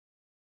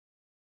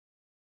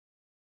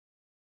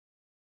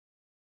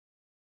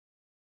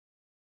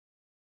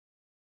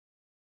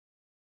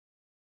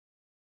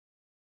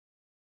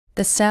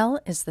The cell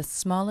is the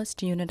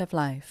smallest unit of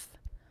life.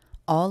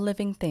 All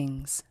living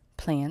things,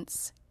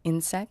 plants,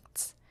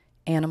 insects,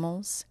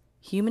 animals,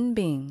 human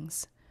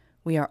beings,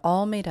 we are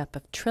all made up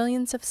of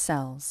trillions of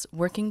cells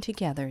working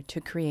together to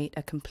create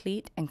a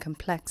complete and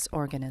complex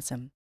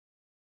organism.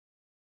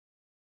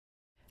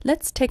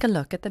 Let's take a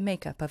look at the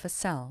makeup of a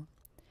cell.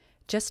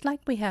 Just like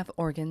we have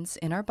organs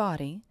in our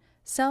body,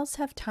 cells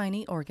have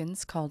tiny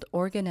organs called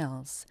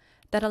organelles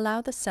that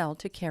allow the cell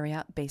to carry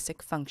out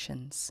basic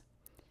functions.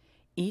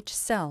 Each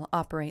cell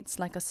operates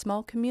like a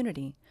small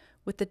community,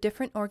 with the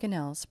different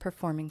organelles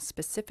performing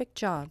specific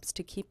jobs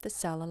to keep the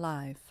cell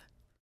alive.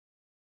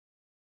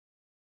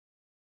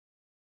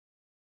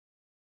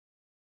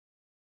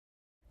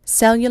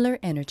 Cellular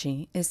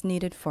energy is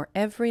needed for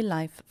every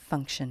life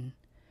function.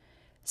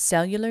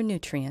 Cellular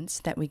nutrients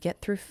that we get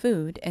through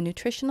food and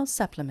nutritional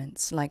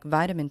supplements like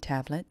vitamin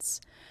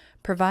tablets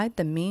provide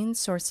the main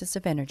sources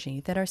of energy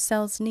that our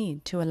cells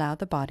need to allow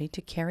the body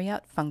to carry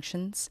out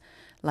functions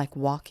like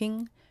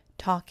walking,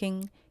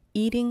 talking,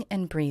 eating,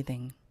 and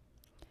breathing.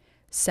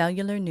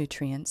 Cellular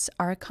nutrients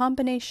are a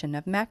combination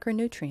of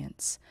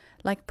macronutrients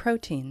like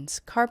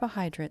proteins,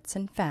 carbohydrates,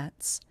 and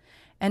fats,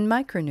 and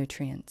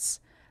micronutrients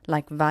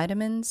like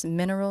vitamins,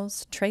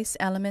 minerals, trace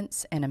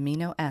elements, and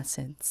amino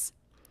acids.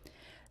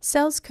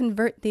 Cells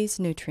convert these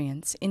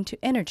nutrients into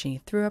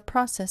energy through a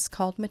process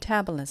called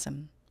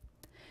metabolism.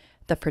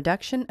 The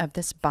production of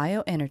this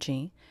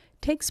bioenergy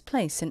takes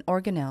place in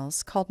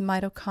organelles called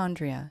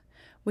mitochondria,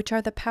 which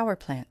are the power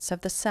plants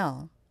of the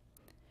cell.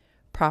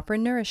 Proper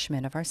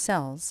nourishment of our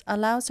cells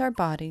allows our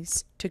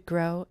bodies to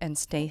grow and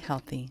stay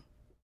healthy.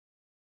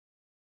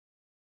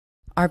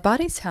 Our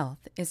body's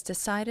health is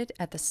decided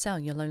at the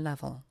cellular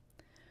level.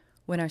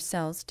 When our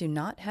cells do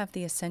not have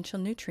the essential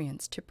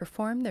nutrients to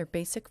perform their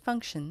basic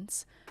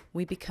functions,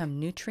 we become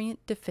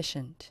nutrient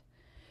deficient.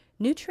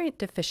 Nutrient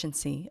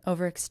deficiency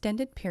over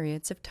extended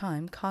periods of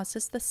time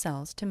causes the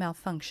cells to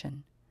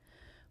malfunction.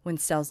 When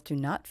cells do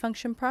not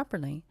function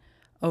properly,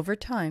 over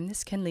time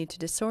this can lead to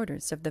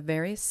disorders of the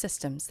various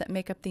systems that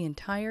make up the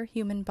entire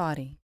human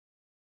body.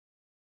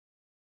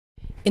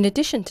 In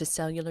addition to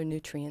cellular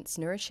nutrients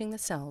nourishing the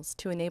cells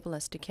to enable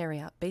us to carry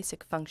out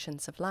basic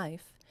functions of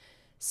life,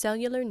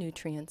 cellular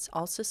nutrients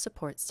also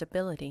support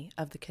stability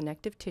of the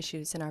connective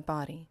tissues in our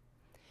body.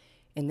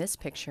 In this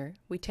picture,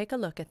 we take a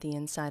look at the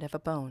inside of a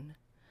bone.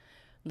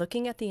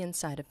 Looking at the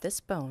inside of this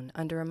bone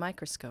under a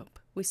microscope,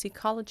 we see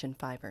collagen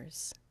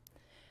fibers.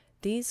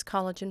 These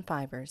collagen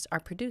fibers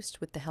are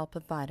produced with the help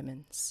of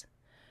vitamins.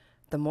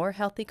 The more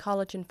healthy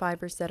collagen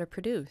fibers that are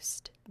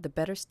produced, the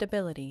better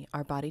stability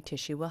our body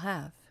tissue will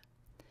have.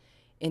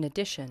 In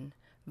addition,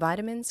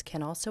 vitamins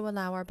can also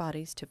allow our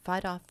bodies to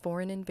fight off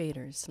foreign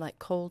invaders like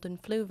cold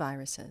and flu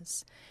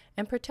viruses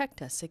and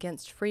protect us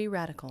against free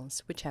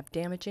radicals which have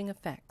damaging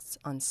effects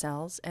on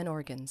cells and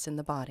organs in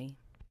the body.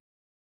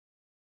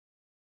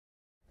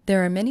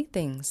 There are many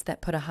things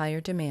that put a higher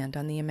demand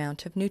on the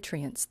amount of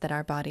nutrients that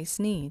our bodies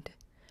need.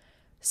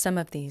 Some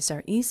of these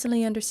are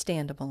easily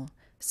understandable,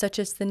 such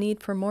as the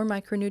need for more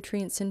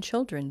micronutrients in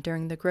children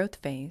during the growth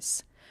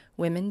phase,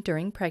 women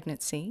during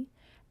pregnancy,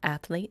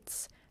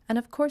 athletes, and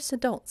of course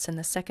adults in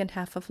the second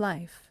half of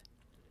life.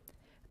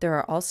 There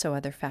are also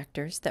other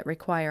factors that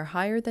require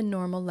higher than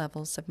normal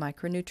levels of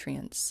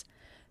micronutrients,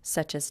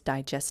 such as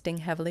digesting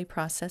heavily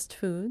processed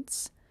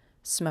foods,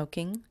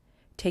 smoking,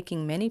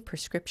 taking many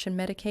prescription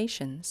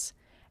medications,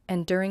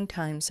 and during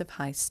times of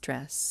high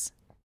stress.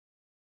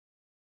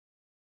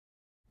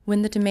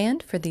 When the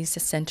demand for these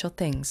essential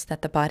things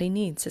that the body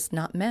needs is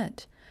not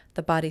met,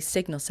 the body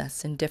signals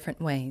us in different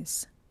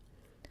ways.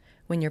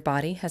 When your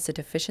body has a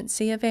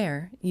deficiency of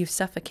air, you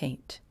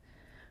suffocate.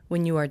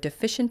 When you are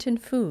deficient in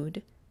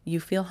food, you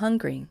feel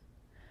hungry.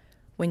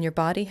 When your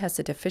body has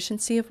a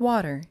deficiency of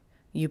water,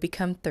 you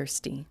become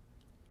thirsty.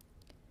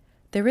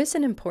 There is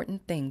an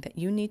important thing that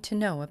you need to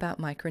know about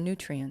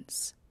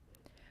micronutrients.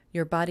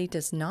 Your body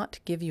does not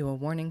give you a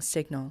warning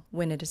signal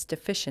when it is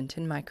deficient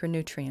in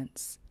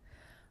micronutrients.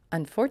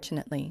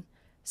 Unfortunately,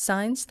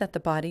 signs that the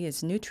body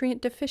is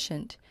nutrient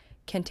deficient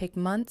can take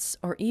months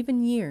or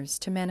even years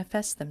to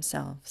manifest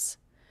themselves.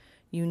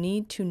 You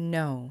need to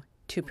know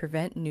to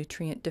prevent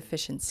nutrient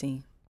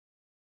deficiency.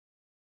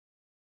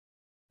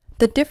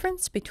 The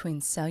difference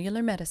between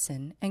cellular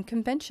medicine and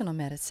conventional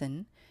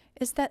medicine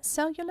is that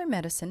cellular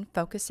medicine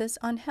focuses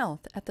on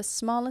health at the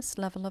smallest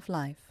level of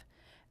life,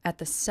 at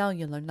the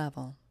cellular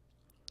level.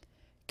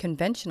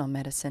 Conventional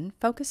medicine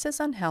focuses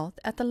on health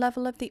at the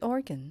level of the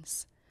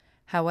organs.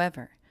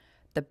 However,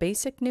 the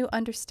basic new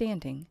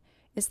understanding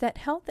is that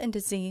health and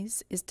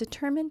disease is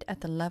determined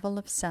at the level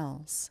of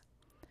cells.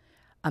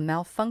 A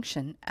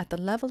malfunction at the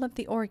level of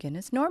the organ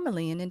is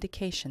normally an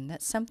indication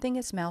that something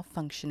is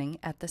malfunctioning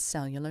at the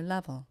cellular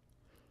level.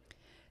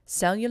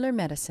 Cellular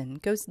medicine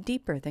goes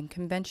deeper than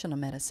conventional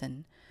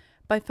medicine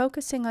by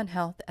focusing on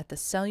health at the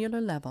cellular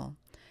level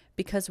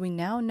because we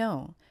now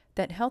know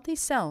that healthy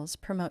cells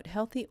promote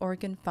healthy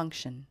organ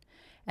function,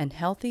 and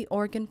healthy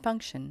organ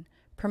function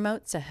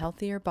promotes a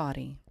healthier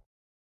body.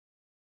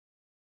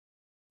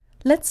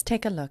 Let's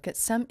take a look at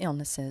some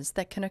illnesses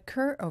that can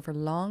occur over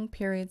long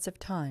periods of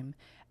time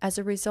as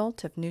a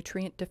result of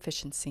nutrient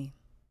deficiency.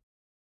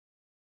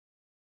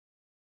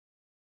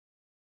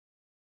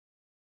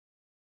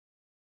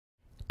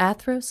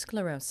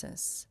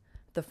 Atherosclerosis,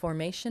 the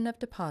formation of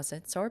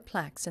deposits or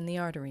plaques in the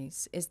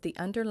arteries, is the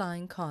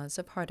underlying cause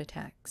of heart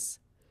attacks.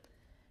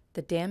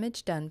 The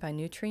damage done by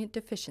nutrient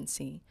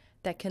deficiency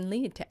that can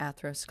lead to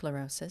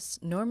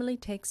atherosclerosis normally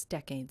takes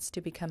decades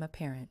to become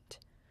apparent.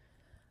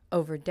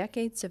 Over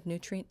decades of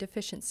nutrient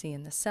deficiency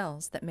in the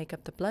cells that make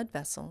up the blood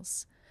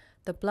vessels,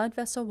 the blood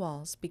vessel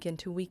walls begin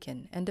to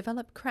weaken and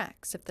develop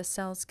cracks if the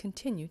cells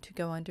continue to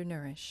go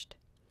undernourished.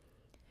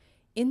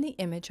 In the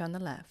image on the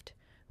left,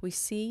 we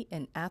see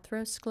an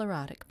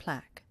atherosclerotic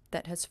plaque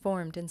that has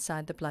formed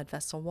inside the blood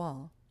vessel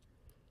wall.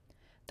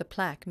 The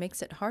plaque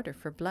makes it harder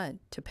for blood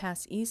to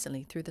pass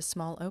easily through the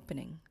small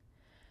opening.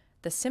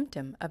 The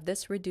symptom of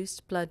this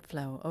reduced blood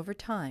flow over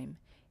time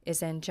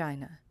is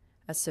angina,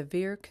 a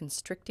severe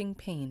constricting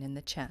pain in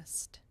the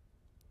chest.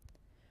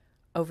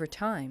 Over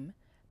time,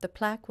 the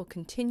plaque will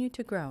continue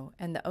to grow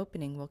and the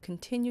opening will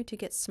continue to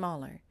get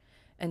smaller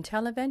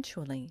until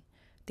eventually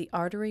the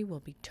artery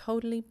will be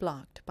totally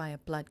blocked by a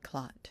blood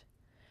clot.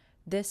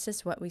 This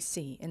is what we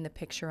see in the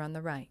picture on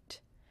the right.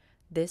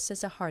 This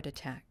is a heart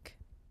attack.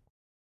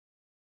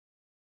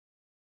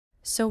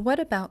 So what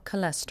about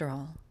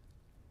cholesterol?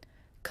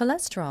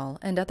 Cholesterol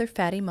and other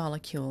fatty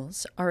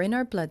molecules are in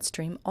our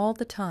bloodstream all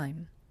the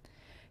time.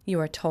 You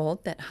are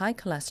told that high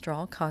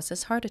cholesterol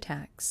causes heart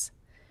attacks.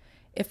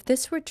 If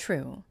this were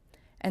true,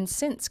 and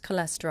since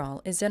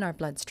cholesterol is in our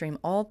bloodstream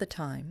all the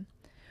time,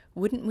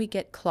 wouldn't we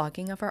get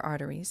clogging of our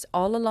arteries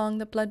all along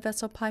the blood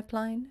vessel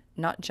pipeline,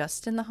 not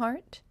just in the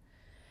heart?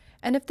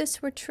 And if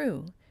this were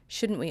true,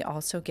 shouldn't we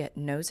also get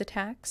nose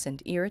attacks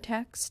and ear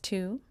attacks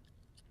too?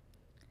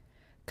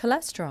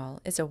 Cholesterol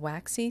is a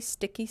waxy,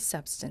 sticky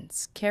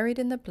substance carried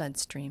in the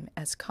bloodstream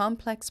as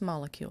complex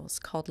molecules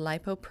called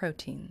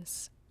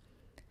lipoproteins.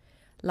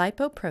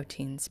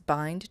 Lipoproteins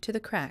bind to the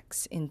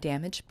cracks in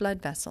damaged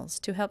blood vessels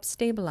to help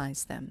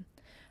stabilize them,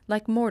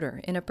 like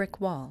mortar in a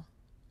brick wall.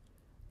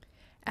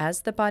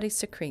 As the body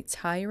secretes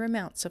higher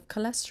amounts of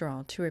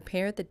cholesterol to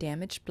repair the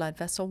damaged blood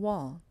vessel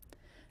wall,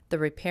 the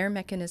repair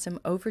mechanism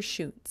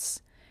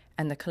overshoots,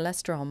 and the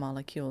cholesterol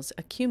molecules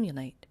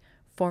accumulate,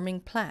 forming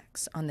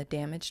plaques on the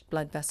damaged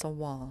blood vessel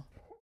wall.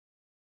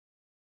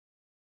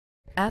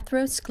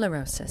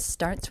 Atherosclerosis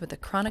starts with a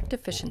chronic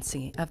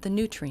deficiency of the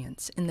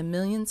nutrients in the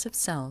millions of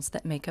cells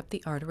that make up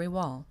the artery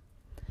wall.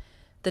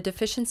 The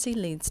deficiency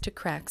leads to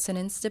cracks and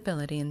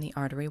instability in the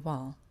artery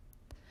wall.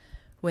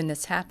 When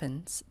this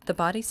happens, the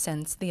body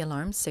sends the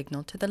alarm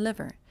signal to the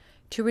liver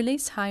to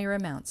release higher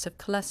amounts of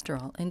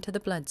cholesterol into the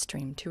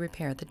bloodstream to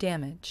repair the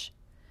damage.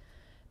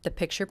 The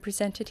picture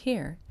presented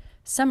here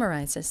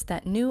summarizes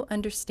that new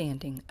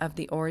understanding of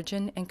the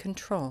origin and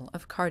control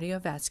of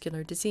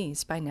cardiovascular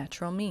disease by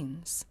natural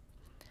means.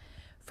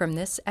 From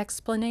this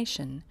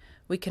explanation,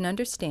 we can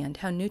understand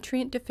how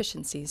nutrient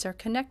deficiencies are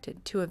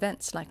connected to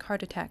events like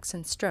heart attacks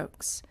and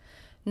strokes,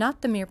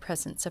 not the mere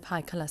presence of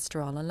high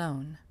cholesterol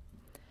alone.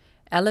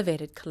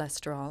 Elevated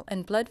cholesterol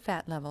and blood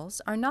fat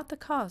levels are not the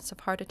cause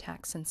of heart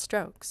attacks and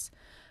strokes,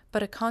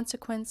 but a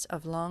consequence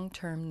of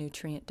long-term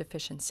nutrient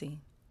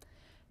deficiency.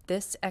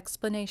 This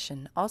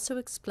explanation also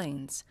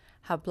explains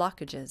how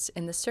blockages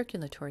in the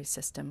circulatory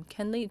system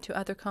can lead to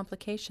other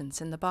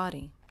complications in the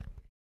body.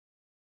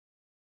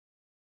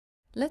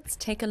 Let's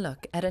take a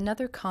look at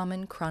another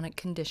common chronic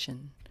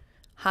condition,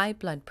 high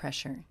blood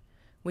pressure,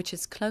 which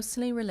is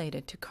closely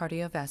related to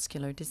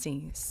cardiovascular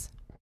disease.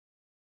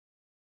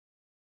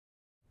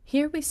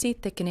 Here we see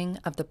thickening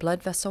of the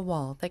blood vessel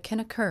wall that can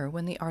occur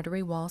when the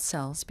artery wall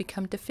cells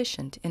become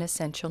deficient in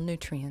essential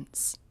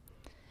nutrients.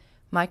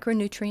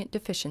 Micronutrient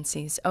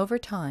deficiencies over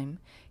time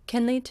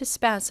can lead to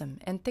spasm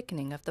and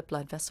thickening of the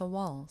blood vessel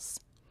walls.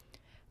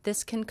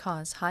 This can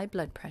cause high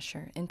blood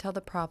pressure until the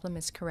problem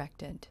is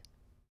corrected.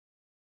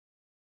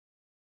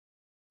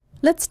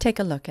 Let's take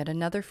a look at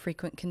another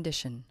frequent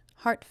condition,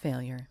 heart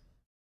failure.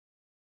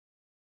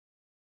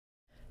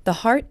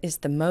 The heart is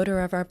the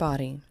motor of our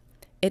body.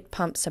 It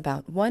pumps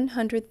about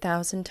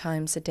 100,000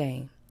 times a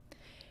day.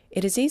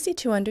 It is easy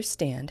to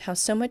understand how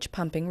so much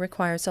pumping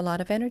requires a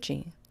lot of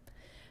energy.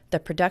 The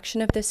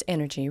production of this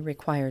energy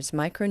requires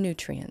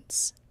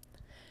micronutrients.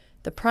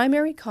 The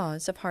primary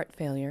cause of heart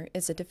failure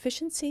is a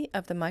deficiency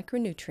of the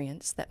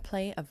micronutrients that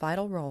play a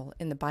vital role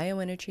in the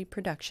bioenergy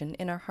production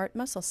in our heart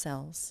muscle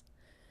cells.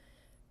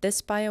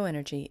 This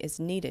bioenergy is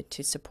needed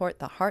to support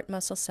the heart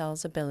muscle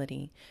cell's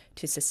ability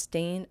to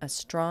sustain a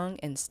strong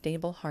and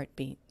stable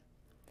heartbeat.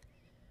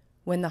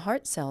 When the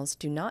heart cells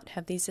do not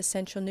have these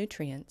essential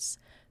nutrients,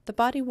 the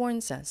body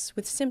warns us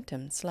with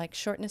symptoms like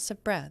shortness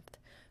of breath,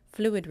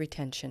 fluid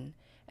retention,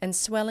 and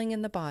swelling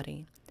in the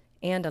body,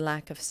 and a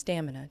lack of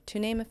stamina, to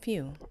name a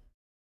few.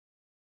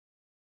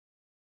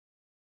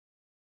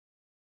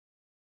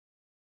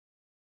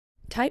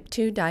 Type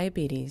 2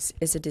 diabetes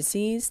is a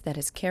disease that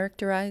is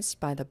characterized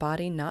by the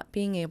body not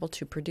being able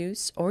to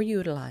produce or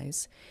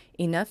utilize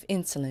enough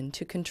insulin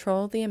to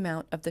control the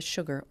amount of the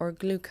sugar or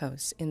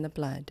glucose in the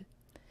blood.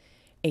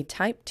 A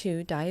type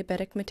 2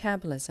 diabetic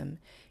metabolism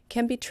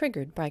can be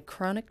triggered by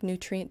chronic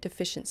nutrient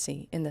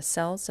deficiency in the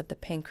cells of the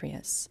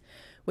pancreas,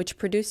 which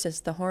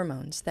produces the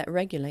hormones that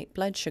regulate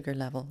blood sugar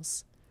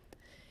levels.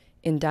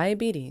 In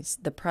diabetes,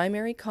 the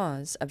primary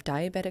cause of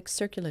diabetic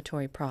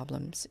circulatory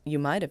problems, you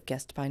might have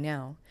guessed by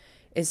now,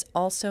 is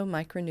also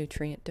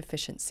micronutrient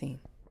deficiency.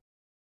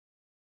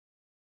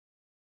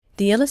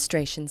 The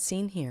illustration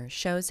seen here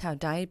shows how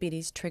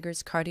diabetes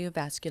triggers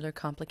cardiovascular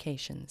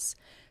complications,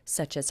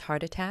 such as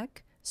heart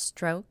attack,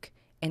 stroke,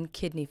 and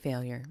kidney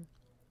failure.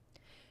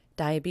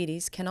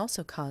 Diabetes can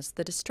also cause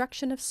the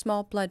destruction of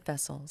small blood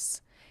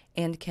vessels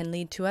and can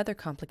lead to other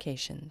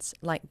complications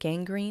like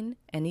gangrene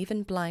and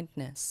even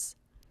blindness.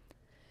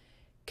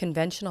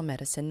 Conventional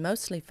medicine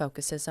mostly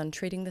focuses on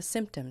treating the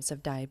symptoms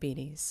of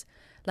diabetes,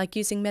 like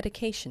using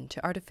medication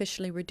to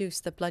artificially reduce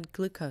the blood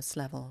glucose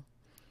level.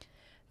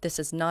 This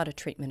is not a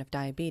treatment of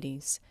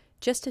diabetes,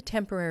 just a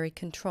temporary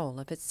control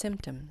of its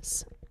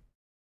symptoms.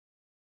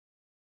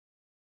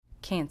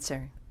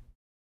 Cancer.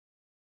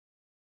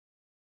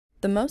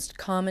 The most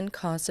common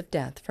cause of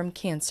death from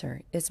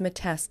cancer is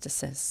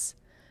metastasis,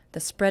 the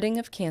spreading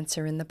of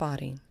cancer in the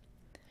body.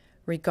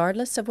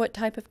 Regardless of what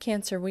type of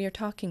cancer we are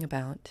talking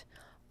about,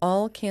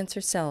 all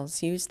cancer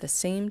cells use the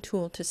same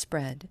tool to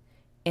spread,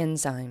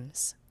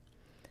 enzymes.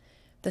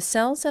 The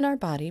cells in our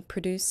body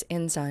produce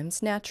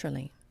enzymes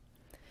naturally.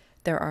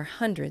 There are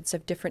hundreds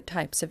of different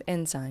types of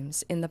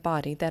enzymes in the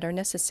body that are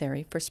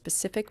necessary for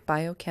specific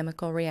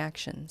biochemical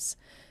reactions,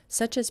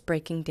 such as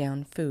breaking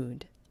down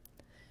food.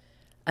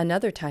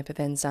 Another type of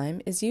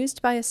enzyme is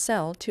used by a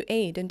cell to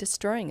aid in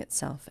destroying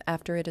itself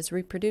after it is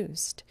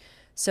reproduced,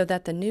 so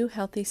that the new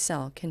healthy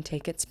cell can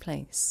take its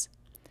place.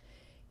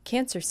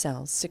 Cancer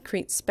cells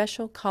secrete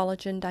special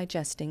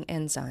collagen-digesting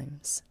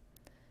enzymes.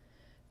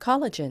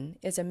 Collagen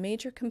is a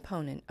major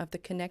component of the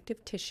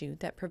connective tissue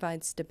that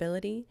provides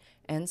stability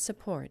and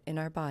support in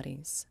our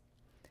bodies.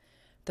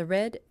 The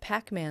red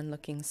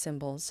Pac-Man-looking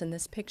symbols in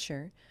this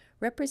picture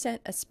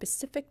represent a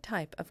specific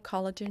type of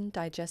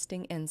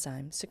collagen-digesting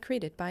enzyme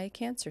secreted by a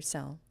cancer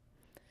cell.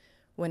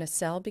 When a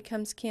cell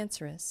becomes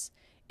cancerous,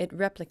 it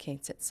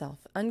replicates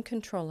itself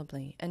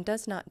uncontrollably and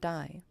does not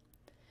die.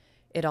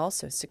 It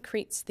also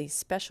secretes these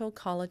special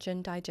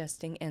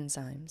collagen-digesting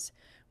enzymes,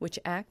 which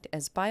act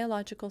as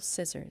biological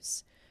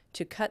scissors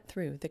to cut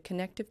through the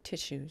connective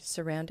tissue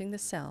surrounding the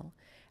cell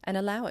and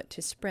allow it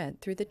to spread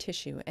through the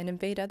tissue and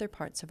invade other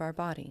parts of our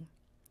body.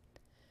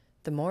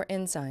 The more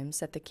enzymes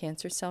that the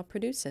cancer cell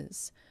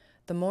produces,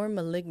 the more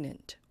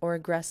malignant or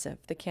aggressive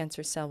the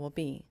cancer cell will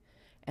be,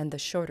 and the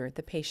shorter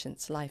the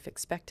patient's life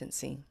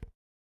expectancy.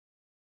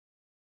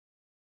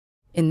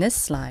 In this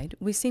slide,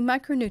 we see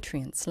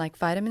micronutrients like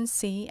vitamin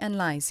C and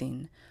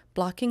lysine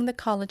blocking the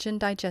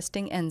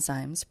collagen-digesting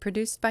enzymes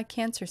produced by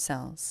cancer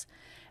cells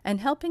and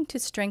helping to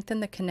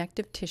strengthen the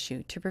connective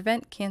tissue to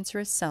prevent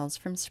cancerous cells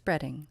from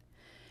spreading.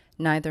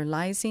 Neither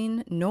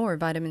lysine nor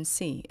vitamin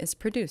C is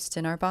produced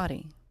in our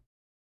body.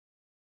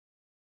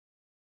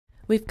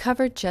 We've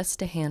covered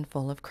just a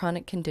handful of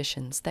chronic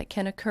conditions that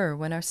can occur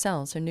when our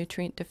cells are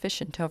nutrient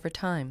deficient over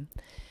time,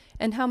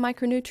 and how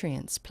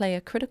micronutrients play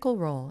a critical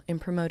role in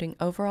promoting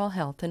overall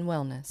health and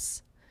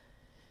wellness.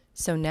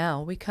 So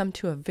now we come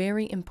to a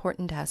very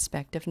important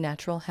aspect of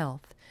natural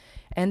health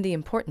and the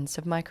importance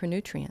of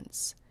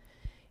micronutrients.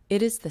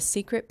 It is the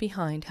secret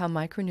behind how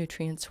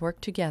micronutrients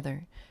work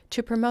together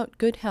to promote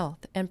good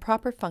health and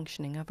proper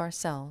functioning of our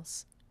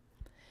cells.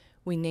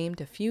 We named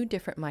a few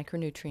different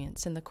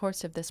micronutrients in the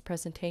course of this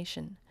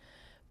presentation,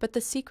 but the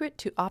secret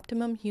to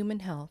optimum human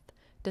health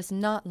does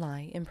not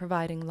lie in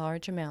providing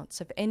large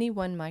amounts of any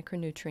one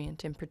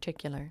micronutrient in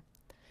particular.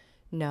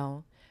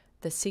 No,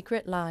 the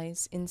secret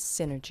lies in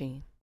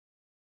synergy.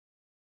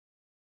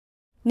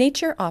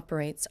 Nature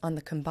operates on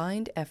the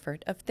combined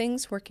effort of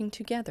things working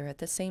together at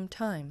the same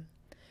time.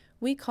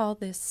 We call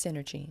this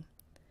synergy.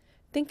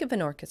 Think of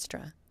an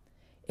orchestra.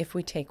 If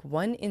we take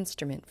one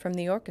instrument from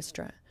the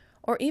orchestra,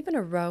 or even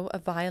a row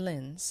of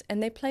violins,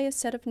 and they play a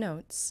set of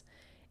notes,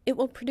 it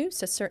will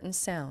produce a certain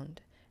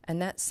sound,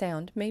 and that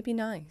sound may be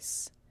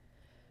nice.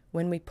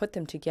 When we put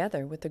them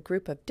together with a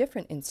group of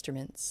different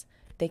instruments,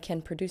 they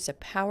can produce a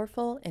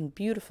powerful and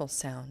beautiful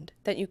sound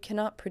that you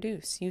cannot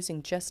produce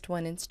using just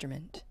one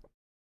instrument.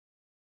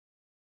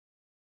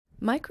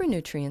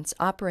 Micronutrients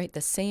operate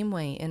the same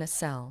way in a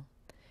cell.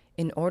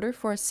 In order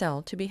for a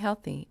cell to be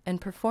healthy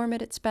and perform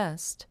at its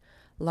best,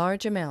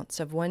 large amounts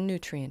of one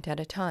nutrient at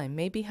a time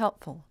may be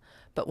helpful,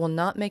 but will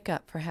not make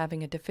up for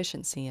having a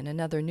deficiency in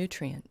another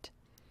nutrient.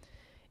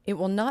 It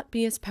will not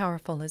be as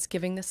powerful as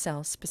giving the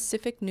cell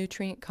specific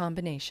nutrient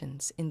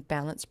combinations in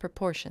balanced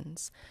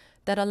proportions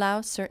that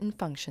allow certain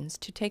functions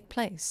to take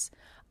place,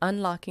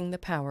 unlocking the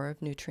power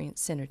of nutrient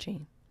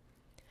synergy.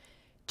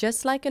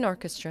 Just like an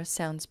orchestra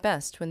sounds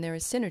best when there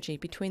is synergy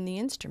between the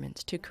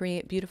instruments to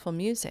create beautiful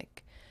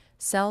music,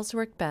 cells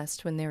work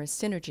best when there is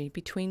synergy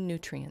between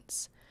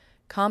nutrients,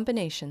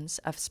 combinations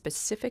of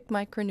specific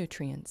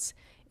micronutrients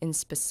in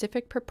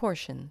specific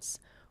proportions,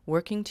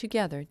 working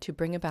together to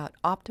bring about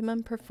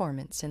optimum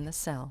performance in the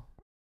cell.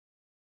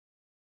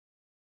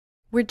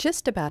 We're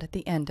just about at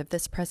the end of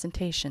this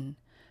presentation,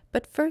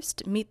 but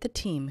first meet the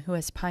team who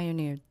has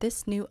pioneered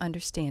this new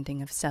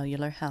understanding of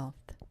cellular health.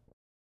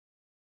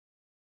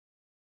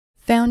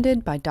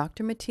 Founded by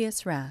Dr.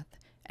 Matthias Rath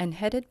and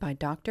headed by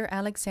Dr.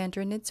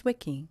 Alexandra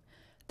Niedzwiecki,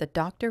 the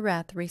Dr.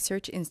 Rath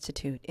Research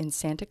Institute in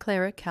Santa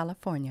Clara,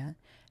 California,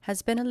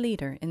 has been a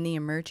leader in the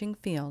emerging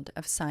field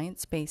of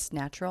science-based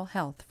natural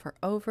health for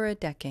over a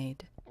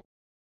decade.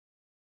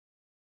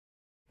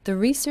 The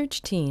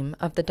research team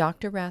of the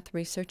Dr. Rath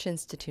Research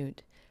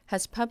Institute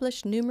has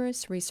published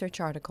numerous research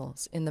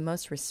articles in the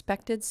most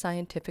respected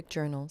scientific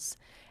journals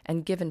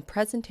and given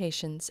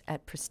presentations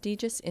at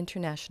prestigious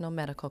international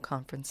medical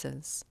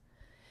conferences.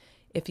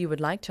 If you would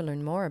like to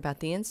learn more about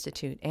the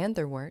Institute and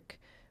their work,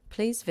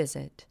 please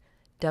visit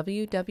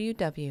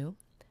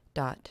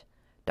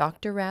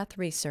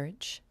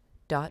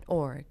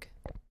www.drrathresearch.org.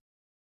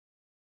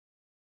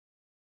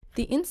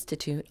 The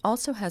Institute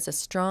also has a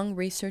strong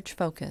research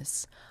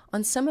focus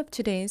on some of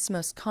today's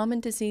most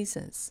common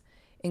diseases,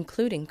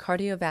 including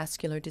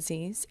cardiovascular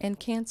disease and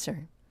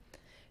cancer.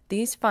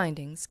 These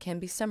findings can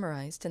be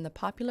summarized in the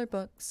popular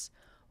books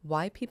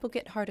Why People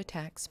Get Heart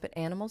Attacks But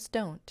Animals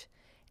Don't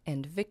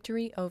and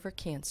Victory Over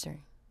Cancer.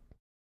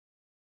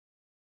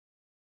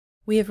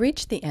 We have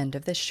reached the end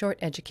of this short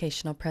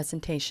educational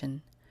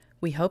presentation.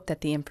 We hope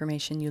that the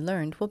information you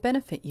learned will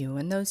benefit you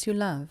and those you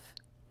love.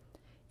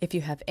 If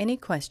you have any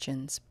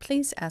questions,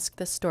 please ask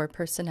the store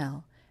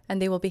personnel,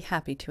 and they will be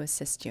happy to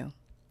assist you.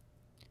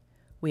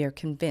 We are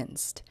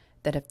convinced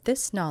that if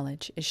this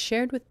knowledge is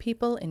shared with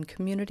people in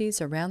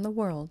communities around the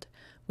world,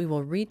 we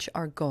will reach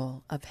our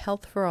goal of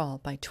health for all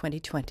by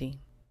 2020.